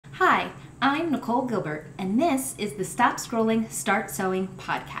Hi, I'm Nicole Gilbert, and this is the Stop Scrolling, Start Sewing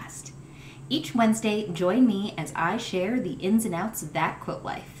podcast. Each Wednesday, join me as I share the ins and outs of that quilt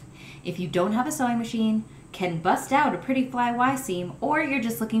life. If you don't have a sewing machine, can bust out a pretty fly Y seam, or you're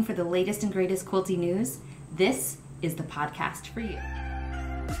just looking for the latest and greatest quilty news, this is the podcast for you.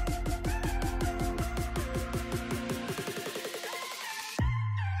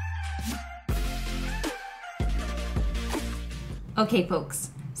 Okay,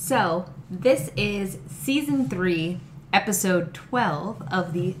 folks, so this is season 3, episode 12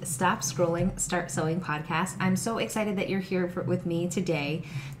 of the Stop Scrolling, Start Sewing podcast. I'm so excited that you're here with me today.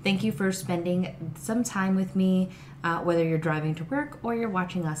 Thank you for spending some time with me, whether you're driving to work or you're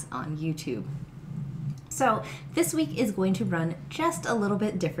watching us on YouTube. So this week is going to run just a little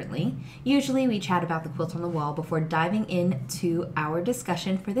bit differently. Usually we chat about the quilt on the wall before diving into our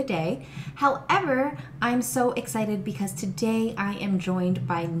discussion for the day. However, I'm so excited because today I am joined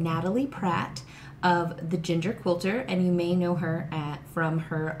by Natalie Pratt of the Ginger Quilter, and you may know her from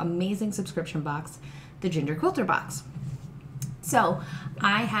her amazing subscription box, the Ginger Quilter Box. So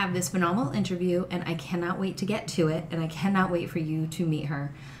I have this phenomenal interview and I cannot wait to get to it, and I cannot wait for you to meet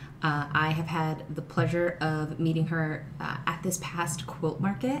her. I have had the pleasure of meeting her at this past quilt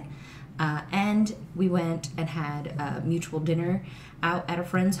market, and we went and had a mutual dinner out at a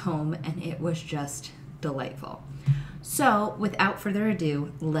friend's home, and it was just delightful. So without further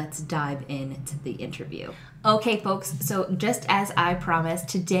ado, let's dive into the interview. Okay, folks, so just as I promised,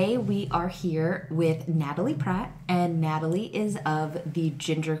 today we are here with Natalie Pratt, and Natalie is of the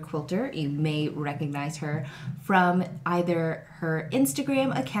Ginger Quilter. You may recognize her from either her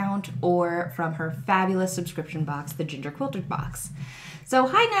Instagram account or from her fabulous subscription box, the Ginger Quilter Box. So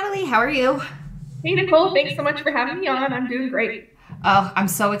hi, Natalie, how are you? Hey, Nicole, thanks so much for having me on. I'm doing great. Oh, I'm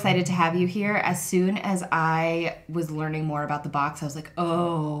so excited to have you here. As soon as I was learning more about the box, I was like,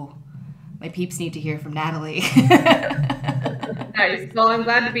 oh, my peeps need to hear from Natalie. Nice. Well, I'm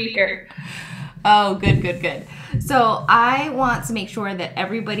glad to be here. Oh, good. So I want to make sure that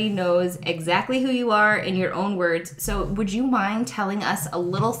everybody knows exactly who you are in your own words. So would you mind telling us a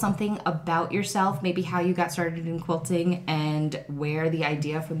little something about yourself, maybe how you got started in quilting and where the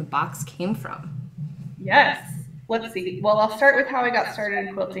idea for the box came from? Yes. Let's see. Well, I'll start with how I got started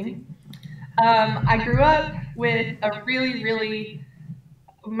in quilting. I grew up with a really,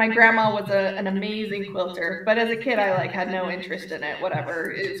 my grandma was an amazing quilter, but as a kid, I had no interest in it,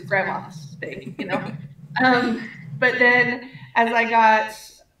 whatever, it's grandma's thing, you know? But then as I got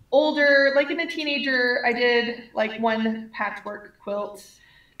older, in a teenager, I did one patchwork quilt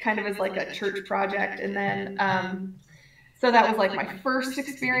kind of as a church project. And then, so that was my first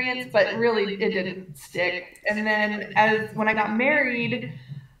experience, but really it didn't stick. And then when I got married,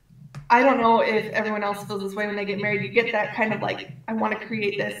 I don't know if everyone else feels this way when they get married. You get that kind of I want to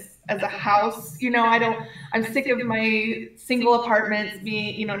create this as a house. I'm sick of my single apartments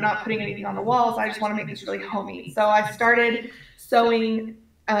being, not putting anything on the walls. I just want to make this really homey. So I started sewing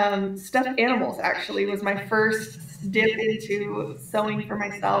stuffed animals, actually, was my first dip into sewing for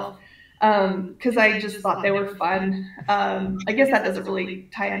myself. Because I just thought they were fun. I guess that doesn't really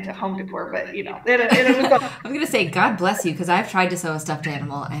tie into home decor, but it was. I was gonna say, God bless you, because I've tried to sew a stuffed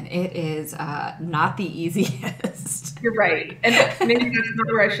animal, and it is not the easiest. You're right, and maybe that's not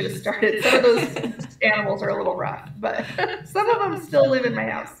where I should have started. Some of those animals are a little rough, but some of them still live in my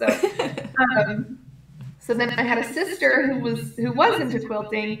house. So then I had a sister who was into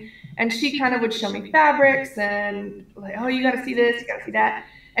quilting, and she kind of would show me fabrics and oh, you got to see this, you got to see that.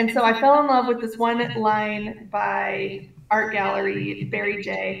 And so I fell in love with this one line by Art Gallery, Barry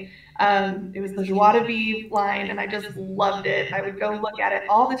J. It was the Joie de Vivre line, and I just loved it. I would go look at it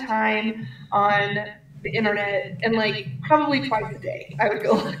all the time on the internet, and probably twice a day I would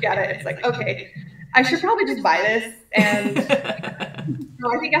go look at it. It's okay, I should probably just buy this. And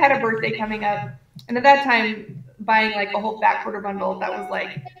so I think I had a birthday coming up, and at that time, buying a whole back quarter bundle, that was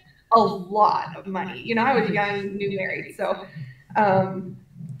a lot of money. I was young, new married, so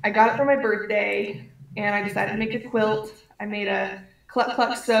I got it for my birthday, and I decided to make a quilt. I made a cluck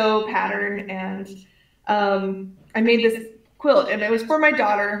cluck sew pattern, and I made this quilt, and it was for my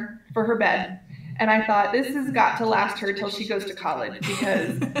daughter for her bed. And I thought, this has got to last her till she goes to college,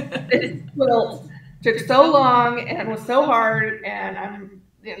 because this quilt took so long and was so hard, and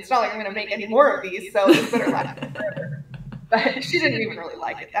it's not like I'm going to make any more of these, so this better last forever. But she didn't even really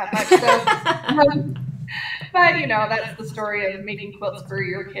like it that much. So, but that's the story of making quilts for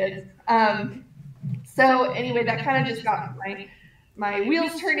your kids. So anyway, that kind of just got my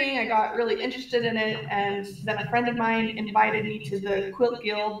wheels turning. I got really interested in it, and then a friend of mine invited me to the quilt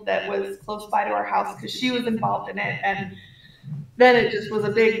guild that was close by to our house because she was involved in it, and then it just was a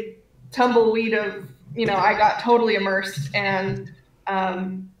big tumbleweed of, you know, I got totally immersed. And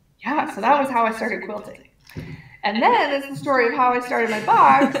yeah, so that was how I started quilting. And then it's the story of how I started my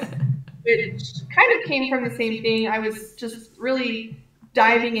box, which kind of came from the same thing. I was just really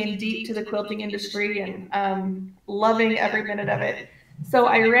diving in deep to the quilting industry and loving every minute of it. So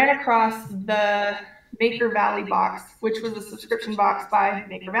I ran across the Maker Valley box, which was a subscription box by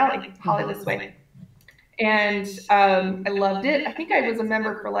Maker Valley, Holly This Way. And I loved it. I think I was a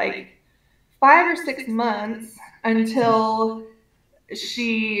member for like 5 or 6 months until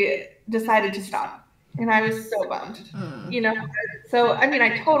she decided to stop. And I was so bummed, you know? So, I mean,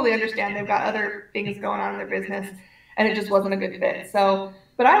 I totally understand they've got other things going on in their business and it just wasn't a good fit. So,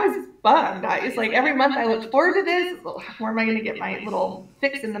 but I was bummed. It's like every month I looked forward to this. Where am I going to get my little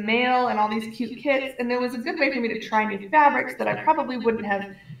fix in the mail and all these cute kits? And it was a good way for me to try new fabrics that I probably wouldn't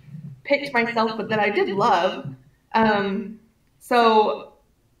have picked myself, but that I did love. So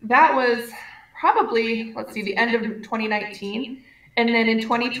that was probably, let's see, the end of 2019. And then in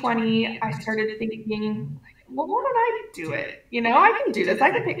 2020, I started thinking, well, why don't I do it? You know, I can do this.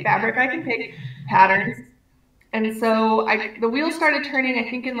 I can pick fabric. I can pick patterns. And so the wheels started turning, I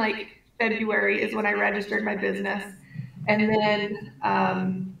think in like February is when I registered my business. And then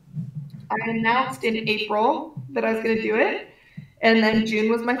I announced in April that I was going to do it. And then June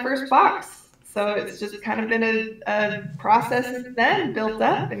was my first box. So it's just kind of been a process since then, built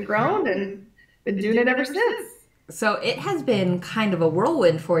up and grown, and been doing it ever since. So it has been kind of a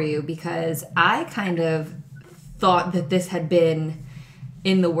whirlwind for you, because I kind of thought that this had been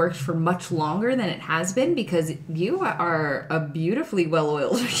in the works for much longer than it has been, because you are a beautifully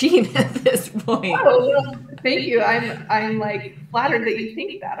well-oiled machine at this point. Oh, well, thank you. I'm like flattered that you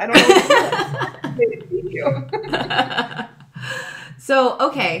think that. I don't know. Thank you. So,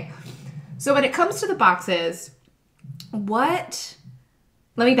 okay. So when it comes to the boxes, let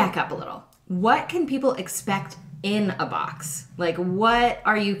me back up a little. What can people expect in a box? Like, what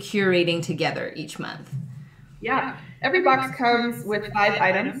are you curating together each month? Yeah, every box comes with 5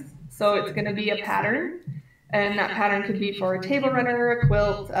 items. So it's going to be a pattern, and that pattern could be for a table runner, a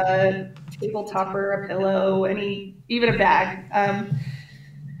quilt, a table topper, a pillow, even a bag.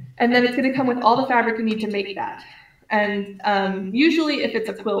 And then it's going to come with all the fabric you need to make that. And usually if it's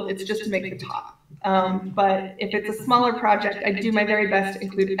a quilt, it's just to make the top. But if it's a smaller project, I do my very best to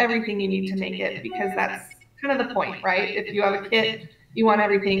include everything you need to make it, because that's kind of the point, right? If you have a kit, you want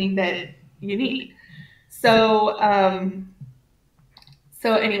everything that you need. So,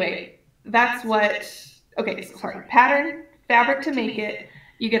 so anyway, that's pattern, fabric to make it.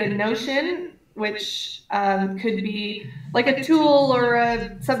 You get a notion, which could be like a tool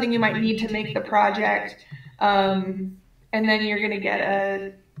or something you might need to make the project. And then you're going to get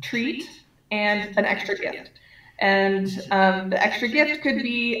a treat and an extra gift. And the extra gift could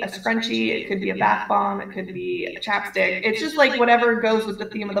be a scrunchie, it could be a bath bomb, it could be a chapstick. It's just like whatever goes with the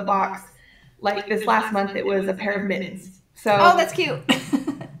theme of the box. Like this last month, it was a pair of mittens. So, oh, that's cute.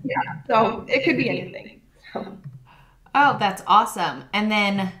 Yeah, so it could be anything. So. Oh, that's awesome. And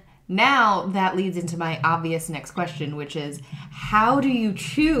then now that leads into my obvious next question, which is, how do you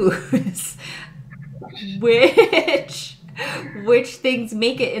choose which things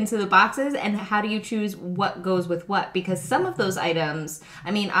make it into the boxes, and how do you choose what goes with what? Because some of those items, I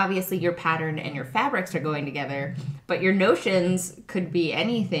mean, obviously your pattern and your fabrics are going together, but your notions could be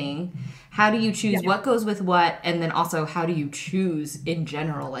anything. How do you choose what goes with what, and then also how do you choose in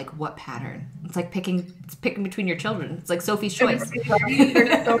general, like what pattern? It's like picking between your children. It's like Sophie's Choice.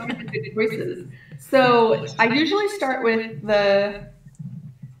 There's so many good choices. So I usually start with the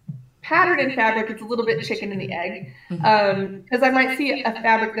pattern and fabric. It's a little bit chicken and the egg, because I might see a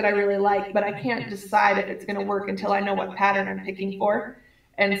fabric that I really like, but I can't decide if it's going to work until I know what pattern I'm picking for.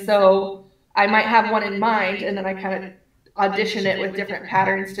 And so I might have one in mind, and then I kind of audition it with different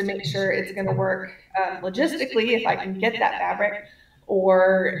patterns to make sure it's going to work logistically, if I can get that fabric,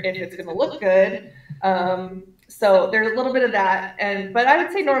 or if it's going to look good. So there's a little bit of that, but I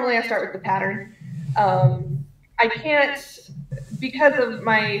would say normally I start with the pattern. I can't, because of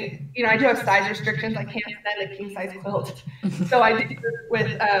my, I do have size restrictions. I can't send a king size quilt, so I do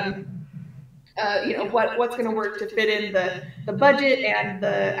with what's going to work to fit in the budget and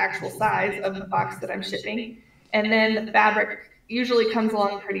the actual size of the box that I'm shipping. And then the fabric usually comes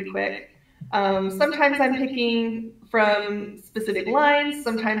along pretty quick. Sometimes I'm picking from specific lines.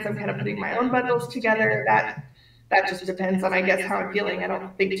 Sometimes I'm kind of putting my own bundles together. That just depends on, I guess, how I'm feeling. I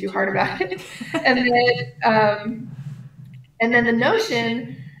don't think too hard about it. And then the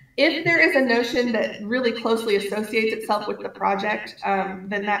notion, if there is a notion that really closely associates itself with the project,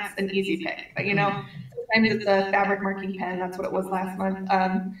 then that's an easy pick. sometimes it's a fabric marking pen. That's what it was last month.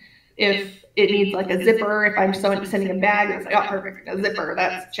 If it needs like a zipper, if I'm sending a bag, it's like, oh, perfect, a zipper,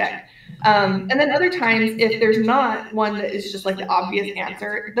 that's check. And then other times, if there's not one that is just like the obvious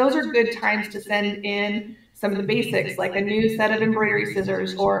answer, those are good times to send in some of the basics, like a new set of embroidery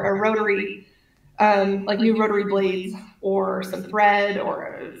scissors or a rotary, like new rotary blades or some thread or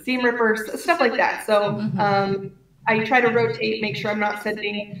a seam ripper, stuff like that. So I try to rotate, make sure I'm not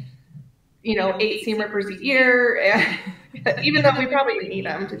sending, 8 seam rippers a year, even though we probably need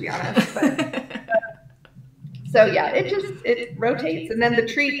them, to be honest. But, so yeah, it rotates. And then the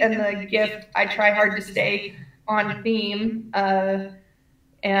treat and the gift, I try hard to stay on theme.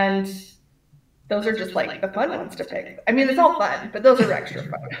 And those are just like the fun ones to pick. I mean, it's all fun, but those are extra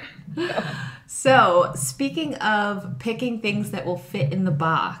fun. So speaking of picking things that will fit in the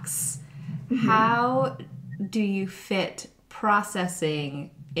box, how do you fit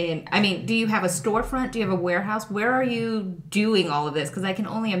processing in? I mean, do you have a storefront? Do you have a warehouse? Where are you doing all of this? Because I can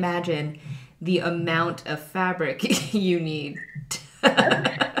only imagine the amount of fabric you need to send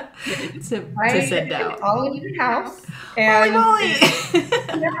out. It's all in the house. And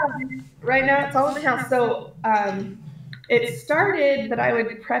right now it's all in the house. So it started that I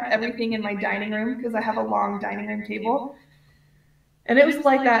would prep everything in my dining room because I have a long dining room table. And it was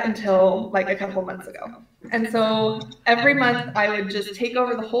like that until like a couple months ago. And so every month I would just take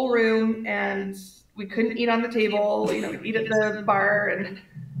over the whole room, and we couldn't eat on the table, we'd eat at the bar.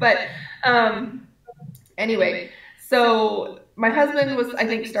 But anyway, so my husband was, I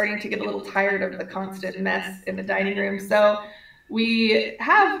think, starting to get a little tired of the constant mess in the dining room. So we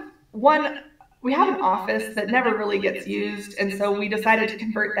have an office that never really gets used. And so we decided to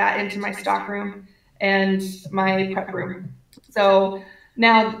convert that into my stock room and my prep room. So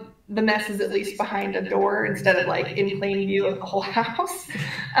now the mess is at least behind a door instead of like in plain view of the whole house.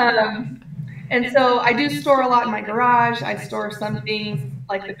 And so I do store a lot in my garage. I store some things,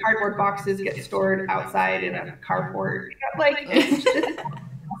 like the cardboard boxes get stored outside in a carport. Like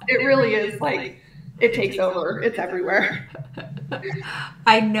it really is like, it takes over. It's everywhere.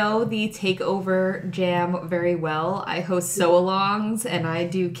 I know the takeover jam very well. I host sew-alongs and I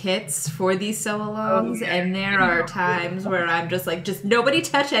do kits for these sew-alongs, and there are times where I'm just like, just nobody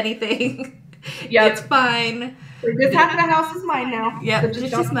touch anything. Yeah, it's fine. This half of the house is mine now. Yeah, so it's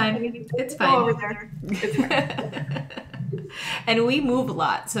just mine. It's fine. Over there. It's fine. And we move a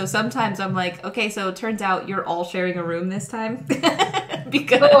lot, so sometimes I'm like, okay, so it turns out you're all sharing a room this time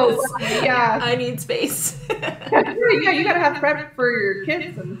because I need space. Yeah, you gotta have prep for your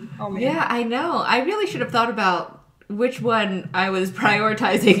kids. Yeah, I know. I really should have thought about which one I was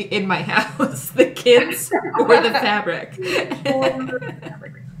prioritizing in my house, the kids or the fabric.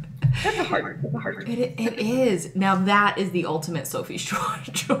 That's a hard choice. It is. Now that is the ultimate Sophie's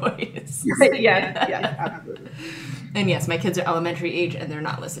choice. Right, yes, absolutely. And yes, my kids are elementary age and they're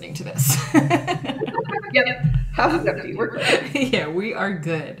not listening to this. Yep. House is empty. We're good. Yeah, we are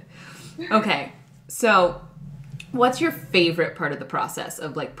good. Okay. So what's your favorite part of the process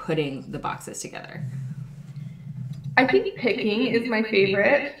of like putting the boxes together? I think picking is my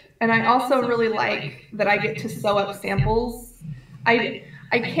favorite. And I also really like that I get to sew up samples. I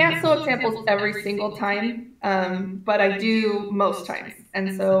can't sew up samples every single time, but I do most times.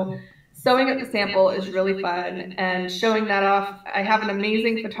 And so sewing up the sample is really fun, and showing that off. I have an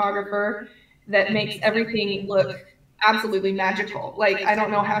amazing photographer that makes everything look absolutely magical. Like, I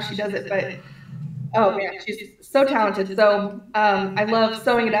don't know how she does it, but oh man, she's so talented. So I love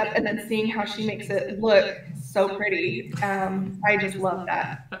sewing it up and then seeing how she makes it look so pretty. I just love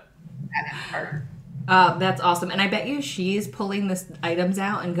that part. That's awesome. And I bet you she's pulling the items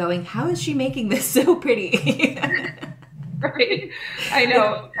out and going, how is she making this so pretty? Right. I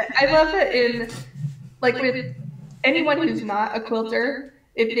know. I love that with anyone who's not a quilter,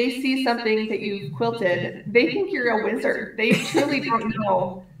 if they see something that you've quilted, they think you're a wizard. They truly don't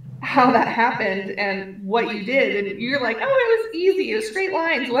know how that happened and what you did. And you're like, oh, it was easy. It was straight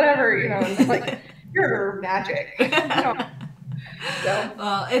lines, whatever, And it's like, you're magic. So.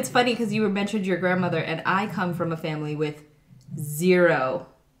 Well, it's funny because you mentioned your grandmother, and I come from a family with zero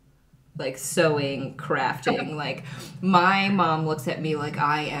like sewing, crafting. Like, my mom looks at me like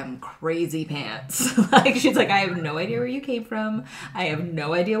I am crazy pants. Like, she's like, I have no idea where you came from. I have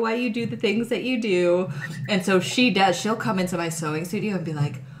no idea why you do the things that you do. And so she'll come into my sewing studio and be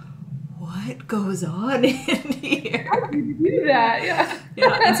like, what goes on in here? How do you do that? Yeah.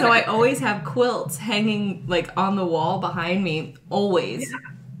 Yeah. And so I always have quilts hanging like on the wall behind me, always. Yeah.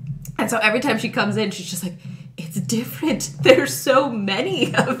 And so every time she comes in, she's just like, it's different. There's so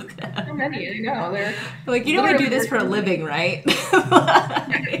many of them. So many, I know. They're like, I do this for a living, right?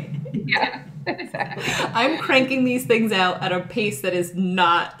 Yeah. Exactly. I'm cranking these things out at a pace that is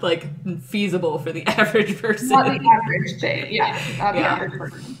not like feasible for the average person. Not the average thing. Yeah, not the Yeah. average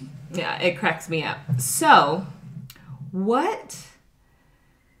person. Yeah, it cracks me up. So, what?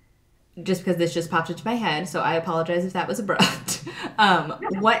 Just because this just popped into my head, so I apologize if that was abrupt.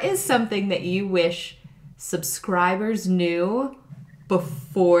 What is something that you wish subscribers knew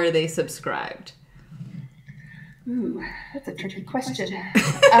before they subscribed? Ooh, that's a tricky question.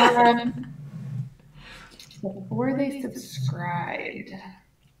 Before they subscribed,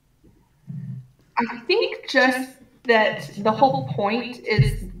 I think just that the whole point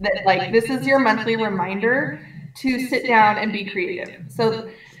is that, like, this is your monthly reminder to sit down and be creative. So,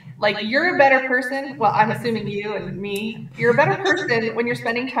 like, you're a better person. Well, I'm assuming you and me, you're a better person when you're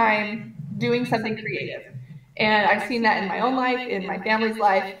spending time doing something creative. And I've seen that in my own life, in my family's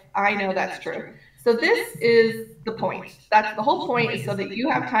life. I know that's true. So this is the point. That's the whole point, is so that you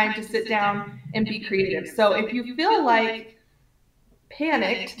have time to sit down and be creative. So if you feel like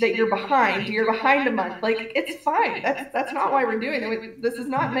panicked that you're behind a month, like, it's fine. That's not why we're doing it. This is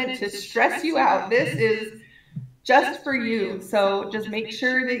not meant to stress you out. This is just for you. So just make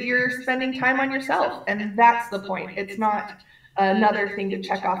sure that you're spending time on yourself. And that's the point. It's not another thing to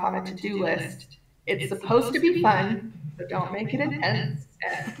check off on a to-do list. It's supposed to be fun, but don't make it intense.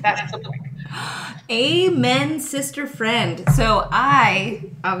 And that's the point. Amen, sister friend. So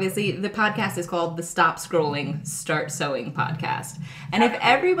obviously, the podcast is called the Stop Scrolling, Start Sewing podcast. And if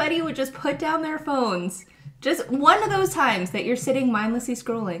everybody would just put down their phones, just one of those times that you're sitting mindlessly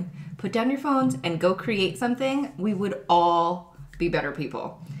scrolling, put down your phones and go create something, we would all be better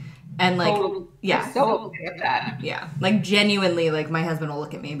people. And like, yeah. I'm so okay with that. Yeah. Like, genuinely, like, my husband will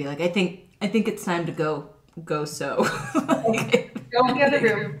look at me and be like, I think it's time to go sew. Go in the other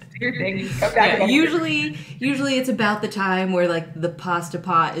room, do your thing. Go back. Yeah, usually it's about the time where, like, the pasta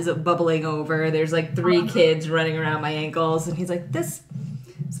pot is bubbling over. There's like 3 kids running around my ankles, and he's like, this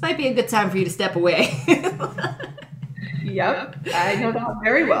might be a good time for you to step away. Yep, I know that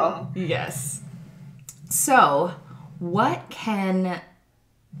very well. Yes. So, what's coming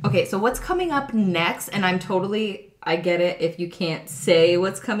up next? And I get it if you can't say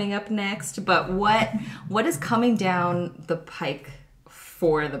what's coming up next, but what is coming down the pike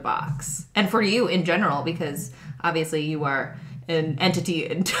for the box? And for you in general, because obviously you are an entity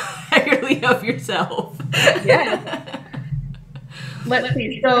entirely of yourself. Yeah. Let's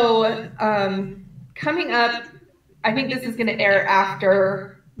see. So, coming up, I think this is going to air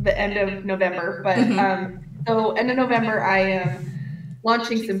after the end of November, but so end of November, I am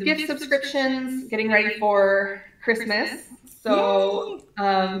launching some gift subscriptions, getting ready for Christmas. So,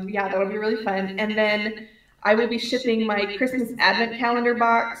 yeah, that'll be really fun. And then I will be shipping my Christmas Advent Calendar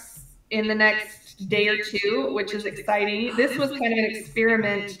box in the next day or two, which is exciting. This was kind of an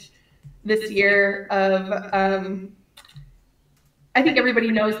experiment this year of, I think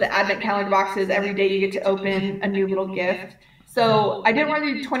everybody knows the Advent Calendar boxes. Every day you get to open a new little gift. So I didn't want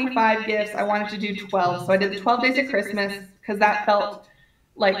to do 25 gifts. I wanted to do 12. So I did the 12 days of Christmas because that felt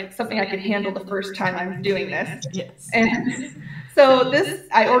like something I could handle the first time I'm doing this. Yes. And so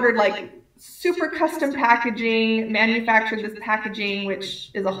I ordered like super custom packaging, manufactured this packaging,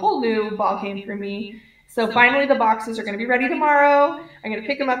 which is a whole new ballgame for me. So finally the boxes are going to be ready tomorrow. I'm going to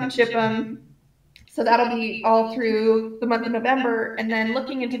pick them up and ship them. So that'll be all through the month of November. And then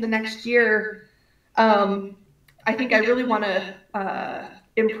looking into the next year, I think I really want to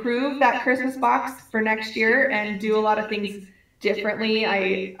improve that Christmas box for next year and do a lot of things differently.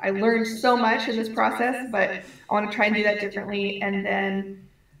 I learned so much in this process, but I want to try and do that differently. And then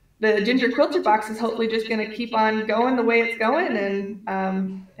the Ginger Quilter Box is hopefully just going to keep on going the way it's going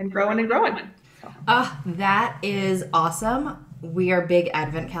and growing and growing. So. That is awesome. We are big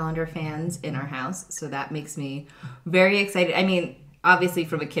Advent Calendar fans in our house, so that makes me very excited. I mean, obviously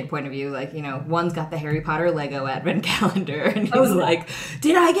from a kid point of view, like, you know, one's got the Harry Potter Lego Advent Calendar, and he's like,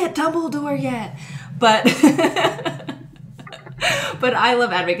 did I get Dumbledore yet? But but I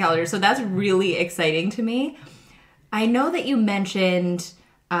love Advent Calendar, so that's really exciting to me. I know that you mentioned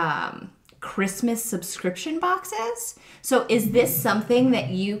Christmas subscription boxes. So is this something that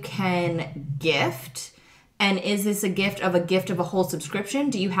you can gift? And is this a gift of a whole subscription?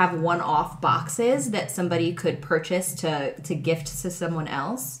 Do you have one-off boxes that somebody could purchase to gift to someone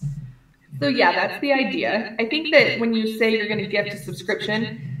else? So yeah, that's the idea. I think that when you say you're going to gift a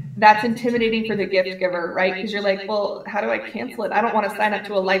subscription, that's intimidating for the gift giver, right? Because you're like, well, how do I cancel it? I don't want to sign up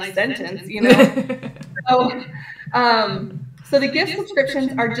to a life sentence, you know? So the gift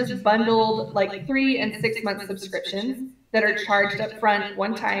subscriptions are just bundled like 3 and 6 month subscriptions that are charged up front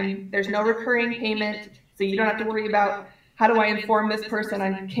one time. There's no recurring payment. So you don't have to worry about how do I inform this person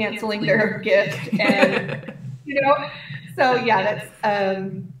I'm canceling their gift? And, so yeah,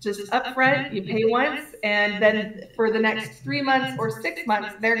 that's just upfront. You pay once, and then for the next 3 months or 6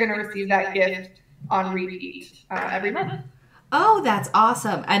 months, they're going to receive that gift on repeat every month. Oh, that's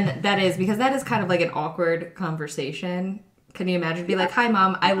awesome. And that is, because that is kind of like an awkward conversation. Can you imagine? Be like, hi,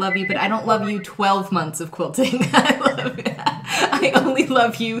 Mom, I love you, but I don't love you 12 months of quilting. I only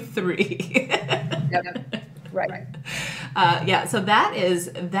love you 3. Yep. Right. Yeah, so that is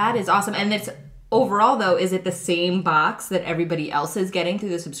awesome. And it's overall, though, is it the same box that everybody else is getting through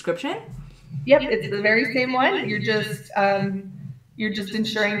the subscription? Yep, it's the very same one. You're just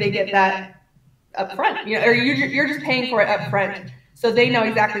ensuring they get that up front, or you're just paying for it up front, so they know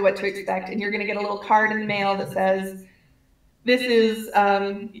exactly what to expect. And you're going to get a little card in the mail that says, this is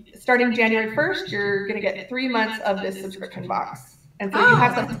starting January 1st, you're going to get 3 months of this subscription box. And so you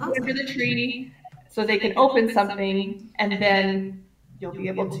have something under the tree so they can open something, and then they'll be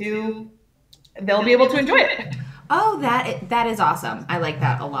able to enjoy it. Oh, that is awesome. I like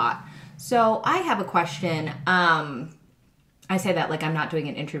that a lot. So I have a question. I say that like I'm not doing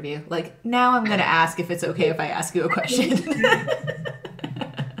an interview. Like, now I'm going to ask if it's okay if I ask you a question.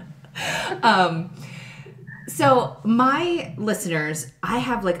 So my listeners, I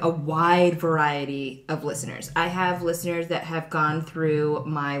have like a wide variety of listeners. I have listeners that have gone through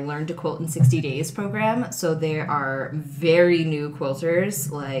my Learn to Quilt in 60 Days program. So there are very new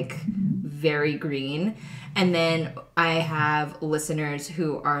quilters, like very green. And then I have listeners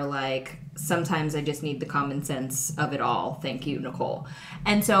who are like, sometimes I just need the common sense of it all. Thank you, Nicole.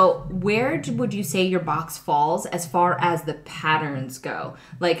 And so where would you say your box falls as far as the patterns go?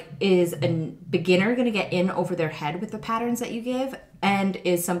 Like, is a beginner going to get in over their head with the patterns that you give? And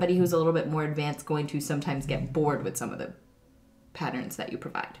is somebody who's a little bit more advanced going to sometimes get bored with some of the patterns that you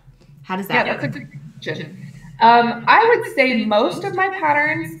provide? How does that work? That's a good question. I would say most of my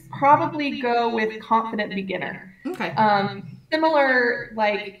patterns probably go with confident beginner. Okay. Similar,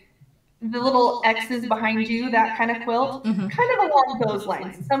 like the little X's behind you, that kind of quilt, kind of along those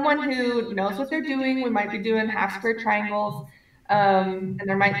lines. Someone who knows what they're doing. We might be doing half square triangles, and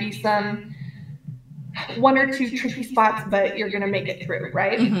there might be some 1 or 2 tricky spots, but you're going to make it through,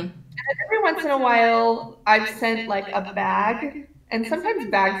 right? And every once in a while, I've sent like a bag, and sometimes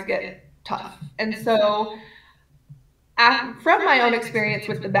bags get tough. And so from my own experience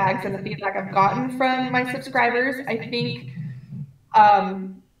with the bags and the feedback I've gotten from my subscribers, I think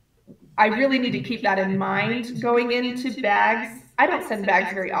I really need to keep that in mind going into bags. I don't send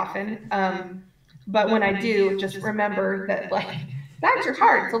bags very often, but when I do, just remember that like bags are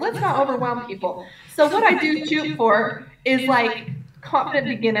hard, so let's not overwhelm people. So what I do shoot for is like confident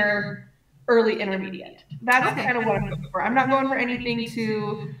beginner, early intermediate. That's kind of what I'm going for. I'm not going for anything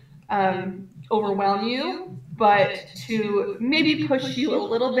to overwhelm you, but to maybe push you a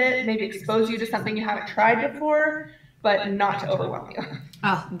little bit, maybe expose you to something you haven't tried before, but not to overwhelm you.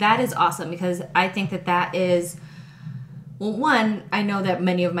 Oh, that is awesome, because I think that is, well, one, I know that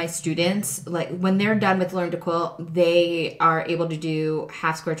many of my students, like when they're done with Learn to Quilt, they are able to do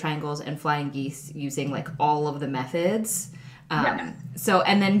half square triangles and flying geese using like all of the methods. So,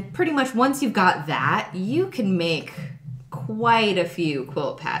 and then pretty much once you've got that, you can make quite a few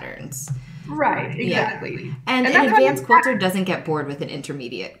quilt patterns. Right, exactly. Yeah. And an advanced quilter doesn't get bored with an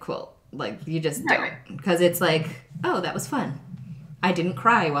intermediate quilt. Like, you just don't. Because it's like, oh, that was fun. I didn't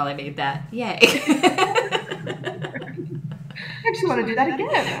cry while I made that. Yay. I actually want to do that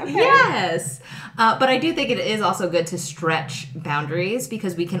again. Okay. Yes. But I do think it is also good to stretch boundaries,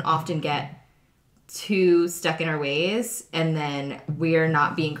 because we can often get too stuck in our ways, and then we're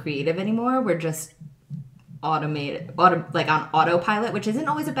not being creative anymore. We're just like on autopilot, which isn't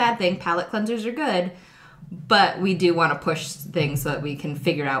always a bad thing. Palette cleansers are good, but we do want to push things so that we can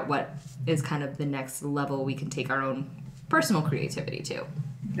figure out what is kind of the next level we can take our own personal creativity to.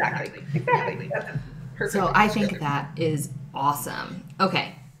 Exactly. That's perfect. So I think that is awesome.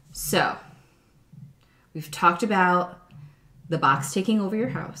 Okay, so we've talked about the box taking over your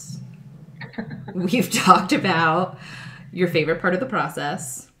house. We've talked about your favorite part of the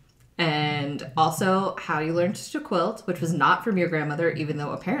process, and also how you learned to quilt, which was not from your grandmother, even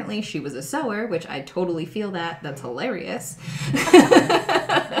though apparently she was a sewer, which I totally feel that. That's hilarious.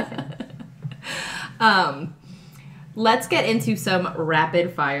 Let's get into some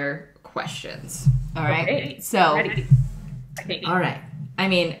rapid fire questions. All right. Okay. So, ready. Okay. All right. I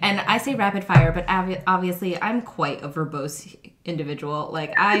mean, and I say rapid fire, but obviously I'm quite a verbose individual.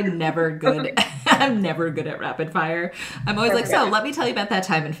 Like, I'm never good. I'm never good at rapid fire. I'm always like, so let me tell you about that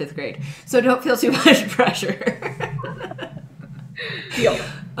time in 5th grade. So don't feel too much pressure. Deal.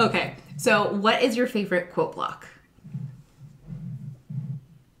 Okay. So what is your favorite quilt block?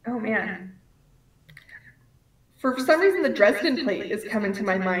 Oh man. For some reason, the Dresden plate is coming to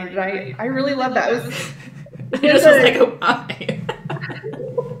my mind, and I really love that. I just was like, oh my.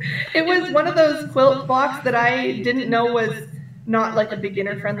 It was one of those quilt blocks that I didn't know was not like a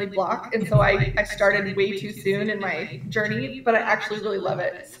beginner friendly block, and so I started way too soon in my journey, but I actually really love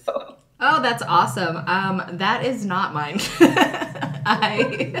it. So. Oh, that's awesome. That is not mine.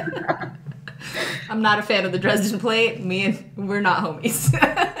 I'm not a fan of the Dresden plate. We're not homies.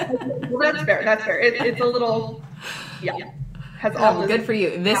 Well, that's fair. That's fair. It's a little, yeah. Has all good for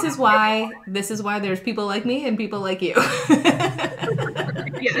you. This is why there's people like me and people like you.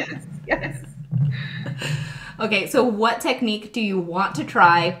 Yes. Yes. Okay, so what technique do you want to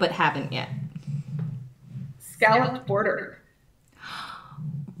try but haven't yet? Scalloped border.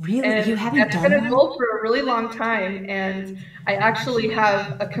 Really? And you haven't that's done been that? a goal for a really long time, and I actually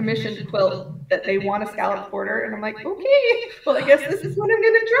have a commissioned quilt that they want a scalloped border, and I'm like, okay, well, I guess this is when I'm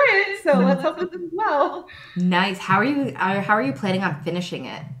going to try it, so let's hope this is well. Nice. How are you planning on finishing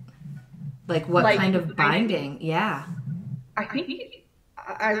it? Like what kind of binding? Yeah. I think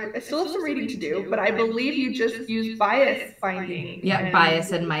I still have some reading to do, but I believe you just use bias binding. Yeah,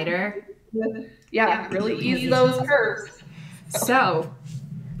 bias and miter. Yeah, really ease those curves. So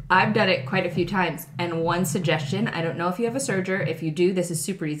I've done it quite a few times, and one suggestion, I don't know if you have a serger. If you do, this is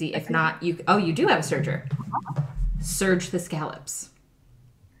super easy. If not, you do have a serger. Serge the scallops.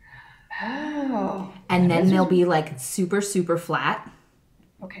 Oh. And then they'll be like super, super flat.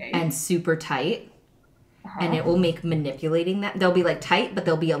 Okay. And super tight. And it will make manipulating that. They'll be like tight, but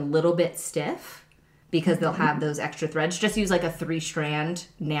they'll be a little bit stiff because they'll have those extra threads. Just use like a 3-strand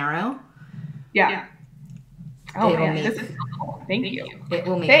narrow. Yeah. Oh man, this is cool. Thank you. It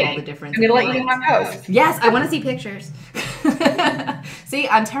will make all the difference. I'm gonna let you know how it goes. Yes, I want to see pictures. See,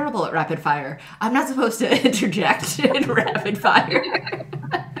 I'm terrible at rapid fire. I'm not supposed to interject in rapid fire.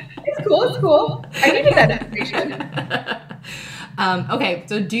 It's cool. It's cool. I needed that information. Okay,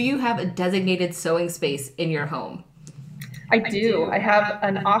 so do you have a designated sewing space in your home? I do. I have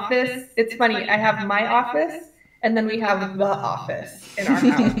an office. It's funny. I have my office, and then we have the office in our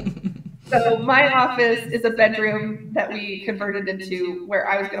house. So my office is a bedroom that we converted into where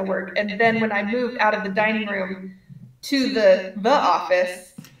I was going to work. And then when I moved out of the dining room to the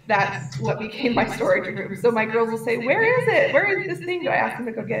office, that's what became my storage room. So my girls will say, where is it? Where is this thing? Do I ask them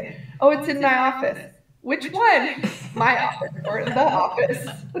to go get? Oh, it's in my office. Which one? My office or the office?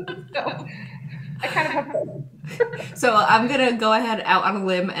 So I kind of have both. So I'm going to go ahead out on a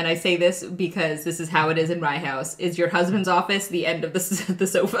limb, and I say this because this is how it is in my house. Is your husband's office the end of the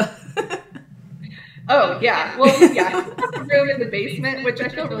sofa? Oh, yeah. Well, yeah. He has a room in the basement, which I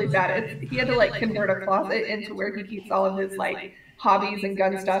feel really bad. He had to, like, convert a closet into where he keeps all of his, like, hobbies and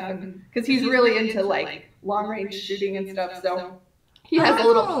gun stuff, and because he's really into, like, long-range shooting and stuff, so he has a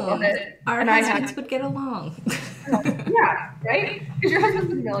little of it. Our husbands would get along. Yeah, right? Because your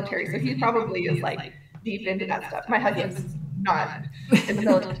husband's in the military, so he probably is, like, deep into that stuff. My husband's not in the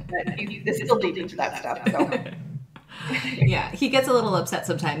military, but he is still deep into that stuff, so. Yeah, he gets a little upset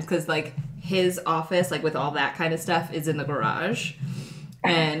sometimes because, like, his office, like, with all that kind of stuff is in the garage.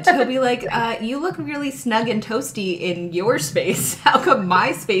 And he'll be like, you look really snug and toasty in your space. How come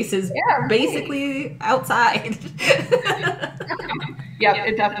my space is basically outside? Yeah,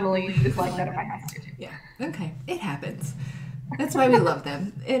 it definitely is like that at my house, too. Yeah, okay. It happens. That's why we love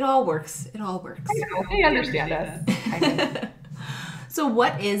them. It all works. It all works. I know. They understand us. So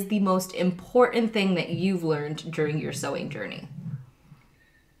what is the most important thing that you've learned during your sewing journey?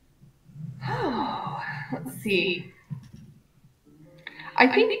 Oh, let's see. I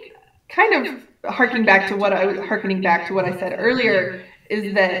think kind of harkening back to what I said earlier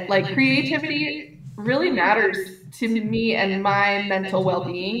is that, like, creativity really matters to me and my mental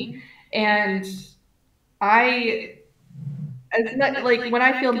well-being. And it's not like when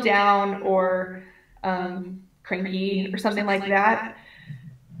I feel down or cranky or something like that,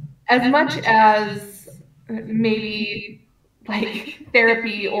 as much as maybe like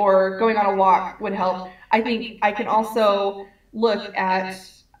therapy or going on a walk would help, I think I can also look at,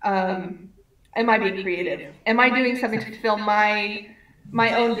 am I being creative? Am I doing something to fulfill my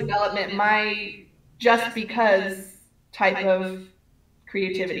own development, my just because type of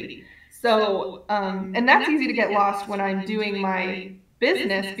creativity? So, and that's easy to get lost when I'm doing my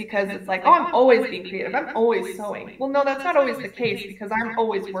business because it's like, oh, I'm always being creative. I'm always sewing. Well, no, that's not always the case because I'm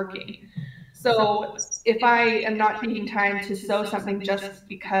always working. So if I am not taking time to sew something just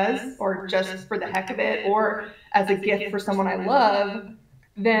because, or just for the heck of it, or as a gift for someone I love,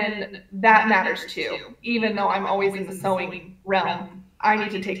 then that matters too. Even though I'm always in the sewing realm, I need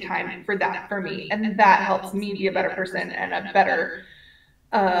to take time for that for me. And that helps me be a better person and a better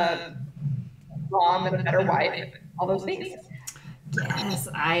mom and a better wife, all those things. Yes,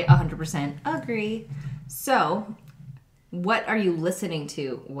 I 100% agree. So, what are you listening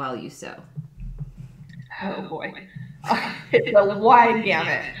to while you sew? Oh boy, it's a wide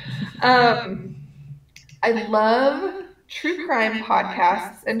gamut. I love true crime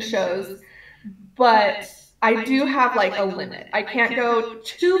podcasts and shows, but I do have like a limit. I can't go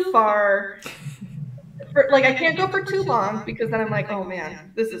too far. I can't go for too long because then I'm like, oh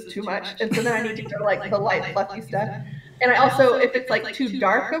man, this is too much. And so then I need to go to like the light, fluffy stuff. And I also, if it's like too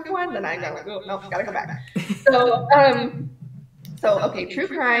dark of one, then I go like, oh no, gotta come back. So, okay, true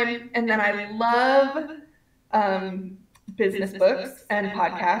crime, and then I love business books and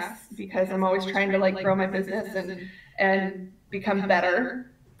podcasts because I'm always trying to like grow my business and become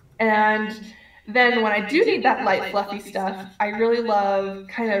better. And then when I do need that light, fluffy stuff, I really love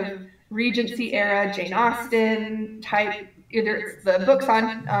kind of Regency era Jane Austen type. Either it's the books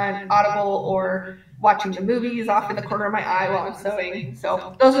on Audible or watching the movies off in the corner of my eye while I'm sewing.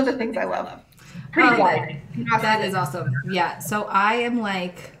 So those are the things I love. Pretty wide. That is awesome. Yeah. So I am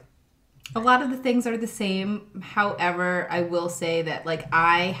like, a lot of the things are the same. However, I will say that like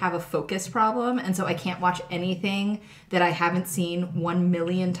I have a focus problem, and so I can't watch anything that I haven't seen 1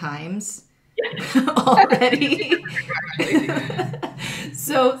 million times already.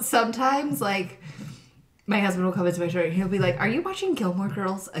 So sometimes like my husband will come into my shirt and he'll be like, "Are you watching Gilmore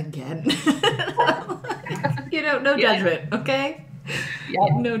Girls again?" No judgment, okay?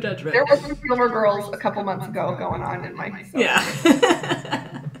 Yeah. No judgment. There was some Gilmore Girls a couple months ago going on in my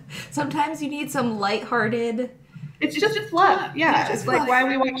Yeah. Sometimes you need some lighthearted. It's just fluff. Yeah. It's like why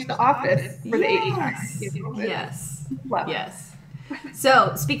we watch The Office for the 80 times. Yes. Fluff. Yes.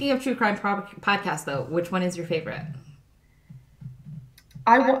 So, speaking of true crime podcasts, though, which one is your favorite?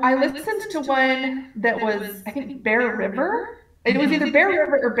 I listened to one that was, I think, Bear River. It was either Bear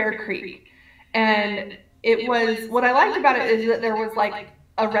River or Bear Creek. And it was, what I liked about it is that there was like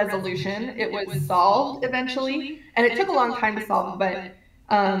a resolution. It was solved eventually. And it took a long time to solve, but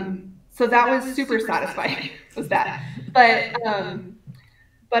so that was super satisfying, was that. But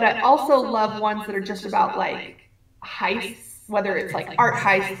I also love ones that are just about like heists, whether it's like art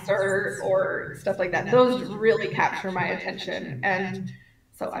heists or stuff like that. Those really capture my attention. And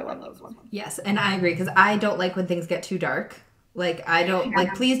so I love those ones. Yes, and I agree because I don't like when things get too dark. Like I don't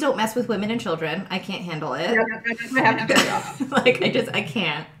like. Please don't mess with women and children. I can't handle it. Yeah, I have to get off. Like I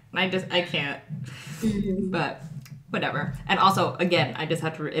can't. I can't. Mm-hmm. But whatever. And also, again, I just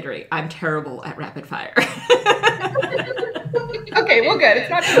have to reiterate, I'm terrible at rapid fire. Okay, well, good. It's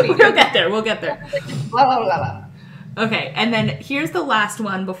not too weak. We'll get there. We'll get there. La, la, la, la. Okay, and then here's the last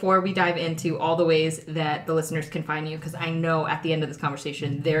one before we dive into all the ways that the listeners can find you, because I know at the end of this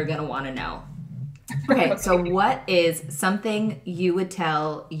conversation, they're going to want to know. Okay, so what is something you would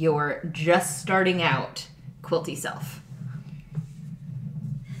tell your just starting out quilty self?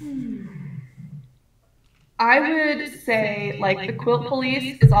 I would say, like, the quilt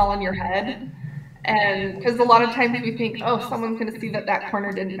police is all in your head. And because a lot of times we think, oh, someone's going to see that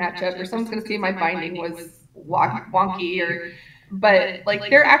corner didn't match up, or someone's going to see my binding was wonky, but like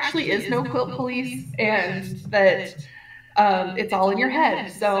there actually is no quilt police, and that it's all in your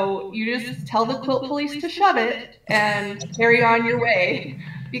head. So you just tell the quilt police to shove it and carry on your way,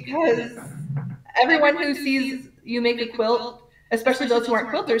 because everyone who sees you make a quilt, especially those who aren't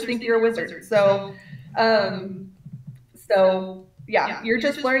quilters, think you're a wizard. So yeah, you're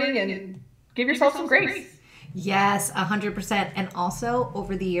just learning, and give yourself some grace. Yes, 100%. And also,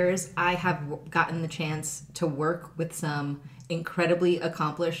 over the years, I have gotten the chance to work with some incredibly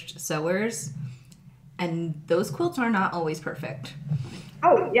accomplished sewers, and those quilts are not always perfect.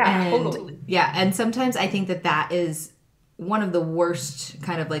 Oh, yeah, totally. Yeah, and sometimes I think that is one of the worst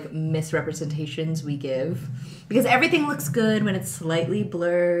kind of like misrepresentations we give, because everything looks good when it's slightly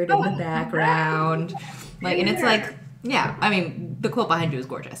blurred in the background. Like, and it's like, yeah, I mean, the quilt behind you is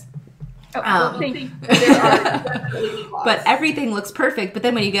gorgeous. But everything looks perfect. But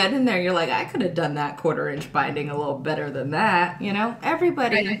then when you get in there, you're like, I could have done that 1/4-inch binding a little better than that. You know,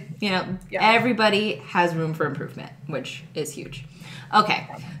 everybody, everybody has room for improvement, which is huge. Okay,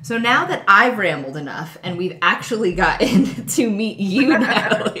 so now that I've rambled enough and we've actually gotten to meet you,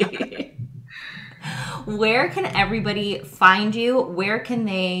 Natalie, where can everybody find you? Where can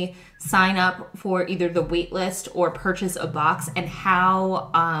they sign up for either the wait list or purchase a box? And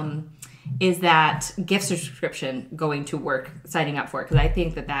how is that gift subscription going to work, signing up for it? Because I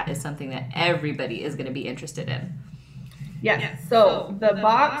think that is something that everybody is going to be interested in. Yes. So the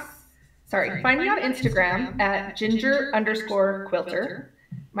box, find me on Instagram at Ginger_Quilter.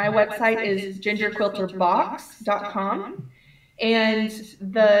 My website is gingerquilterbox.com. And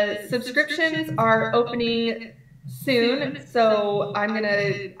the subscriptions are opening soon. So I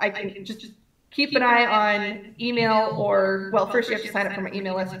can just keep an eye on email well, first you have to sign up for my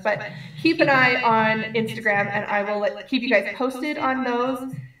email list, but keep an eye on Instagram and I will keep you guys posted on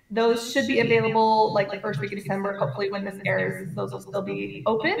those. Those should be available like the first week of December. Hopefully when this airs, those will still be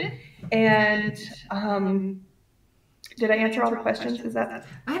open. And did I answer all the questions? Is that?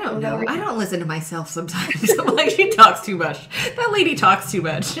 I don't know. I don't listen to myself sometimes. I'm like, she talks too much. That lady talks too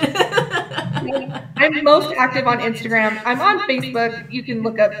much. I'm most active on Instagram. I'm on Facebook. You can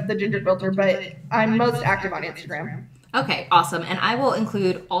look up the Ginger Quilter, but I'm most active on Instagram. Okay, awesome. And I will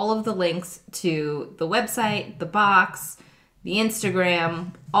include all of the links to the website, the box, the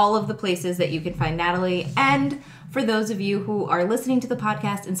Instagram, all of the places that you can find Natalie. And for those of you who are listening to the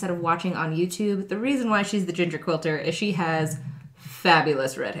podcast instead of watching on YouTube, the reason why she's the Ginger Quilter is she has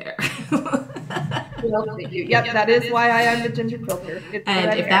fabulous red hair. Well, thank you. Yep, that is why I am the Ginger Quilter.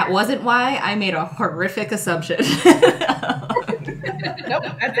 And if that wasn't why, I made a horrific assumption. Nope,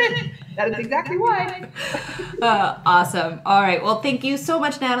 that's it. That is exactly why. Awesome. All right. Well, thank you so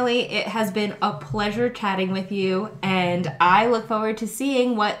much, Natalie. It has been a pleasure chatting with you, and I look forward to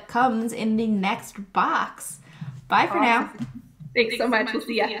seeing what comes in the next box. Bye for now. Thanks so much. We'll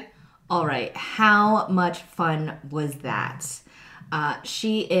see ya. All right. How much fun was that?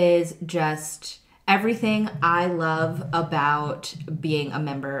 She is just everything I love about being a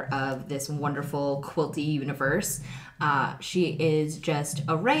member of this wonderful quilty universe. She is just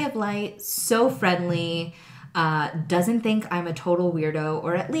a ray of light, so friendly, doesn't think I'm a total weirdo,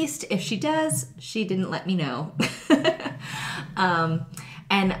 or at least if she does, she didn't let me know.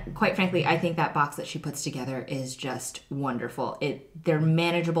 And quite frankly, I think that box that she puts together is just wonderful. They're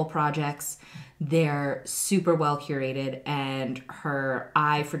manageable projects. They're super well curated, and her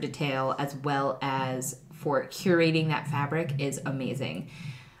eye for detail as well as for curating that fabric is amazing.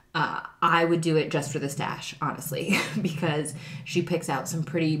 I would do it just for the stash, honestly, because she picks out some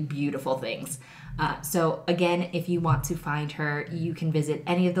pretty beautiful things. So again, if you want to find her, you can visit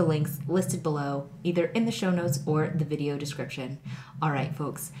any of the links listed below, either in the show notes or the video description. All right,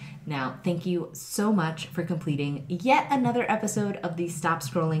 folks. Now, thank you so much for completing yet another episode of the Stop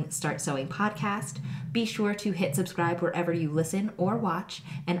Scrolling, Start Sewing podcast. Be sure to hit subscribe wherever you listen or watch,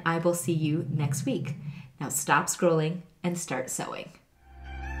 and I will see you next week. Now, stop scrolling and start sewing.